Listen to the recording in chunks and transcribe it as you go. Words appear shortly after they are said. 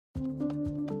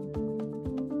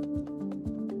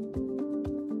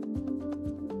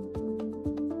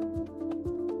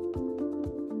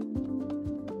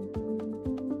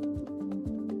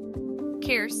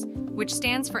CAIRS, which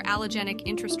stands for allogenic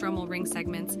intrastromal ring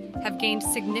segments, have gained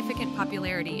significant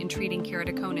popularity in treating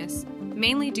keratoconus,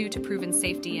 mainly due to proven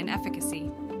safety and efficacy.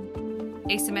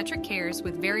 Asymmetric CAIRS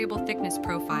with variable thickness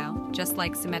profile, just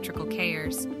like symmetrical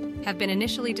CAIRS, have been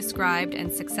initially described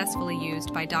and successfully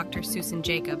used by Dr. Soosan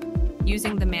Jacob,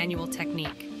 using the manual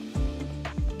technique.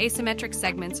 Asymmetric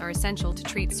segments are essential to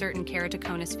treat certain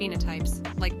keratoconus phenotypes,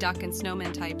 like duck and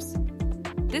snowman types.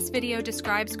 This video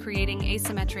describes creating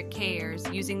asymmetric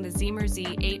CAIRS using the Ziemer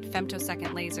Z8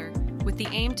 femtosecond laser, with the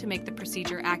aim to make the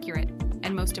procedure accurate,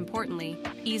 and most importantly,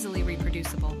 easily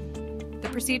reproducible. The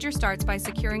procedure starts by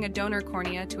securing a donor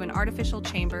cornea to an artificial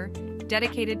chamber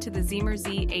dedicated to the Ziemer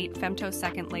Z8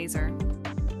 femtosecond laser.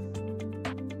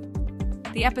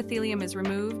 The epithelium is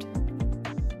removed.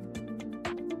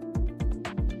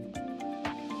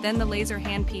 Then the laser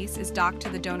handpiece is docked to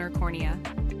the donor cornea.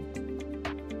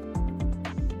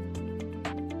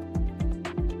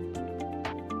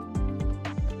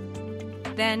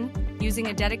 Then, using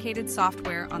a dedicated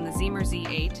software on the Ziemer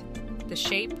Z8, the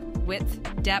shape, width,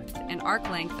 depth, and arc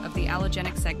length of the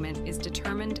allogenic segment is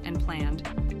determined and planned,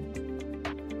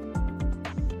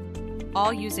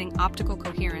 all using optical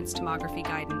coherence tomography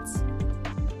guidance.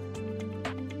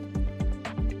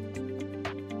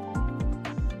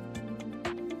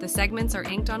 The segments are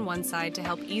inked on one side to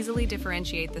help easily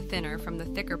differentiate the thinner from the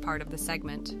thicker part of the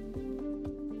segment.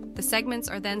 The segments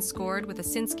are then scored with a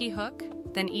Sinskey hook,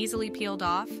 then easily peeled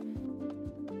off,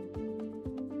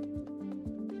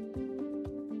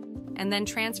 and then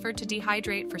transferred to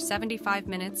dehydrate for 75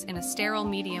 minutes in a sterile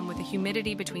medium with a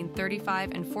humidity between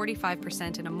 35 and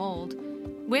 45% in a mold,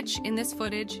 which, in this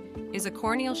footage, is a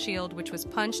corneal shield which was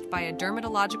punched by a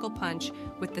dermatological punch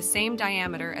with the same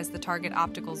diameter as the target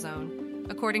optical zone,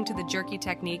 according to the jerky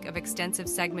technique of extensive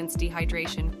segments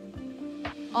dehydration.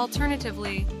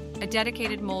 Alternatively, a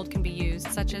dedicated mold can be used,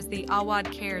 such as the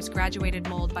Awwad CAIRS graduated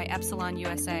mold by Epsilon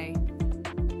USA.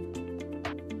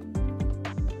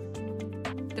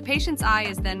 The patient's eye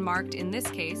is then marked, in this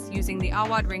case, using the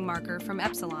Awwad ring marker from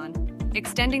Epsilon,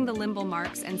 extending the limbal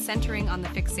marks and centering on the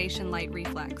fixation light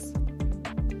reflex.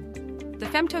 The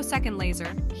femtosecond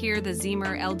laser, here the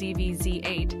Ziemer LDV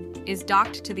Z8, is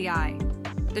docked to the eye.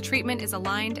 The treatment is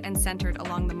aligned and centered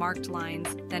along the marked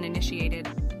lines, then initiated.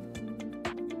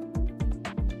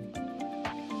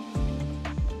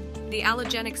 The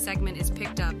allogenic segment is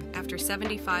picked up after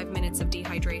 75 minutes of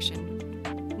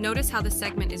dehydration. Notice how the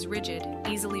segment is rigid,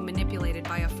 easily manipulated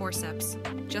by a forceps,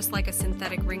 just like a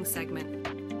synthetic ring segment.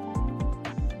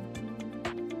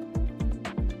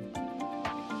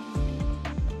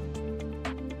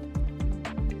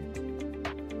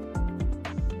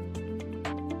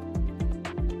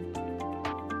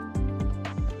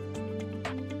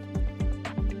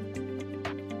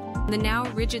 The now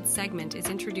rigid segment is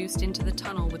introduced into the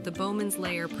tunnel with the Bowman's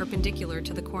layer perpendicular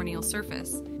to the corneal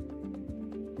surface.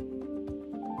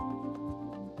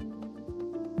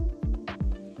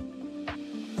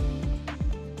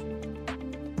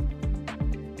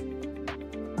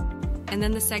 And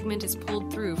then the segment is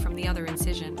pulled through from the other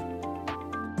incision.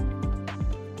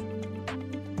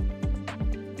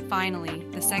 Finally,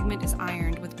 the segment is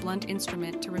ironed with blunt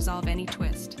instrument to resolve any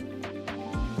twist.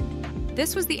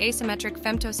 This was the asymmetric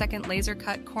femtosecond laser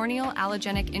cut corneal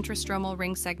allogenic intrastromal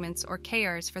ring segments, or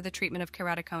CAIRS, for the treatment of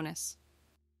keratoconus.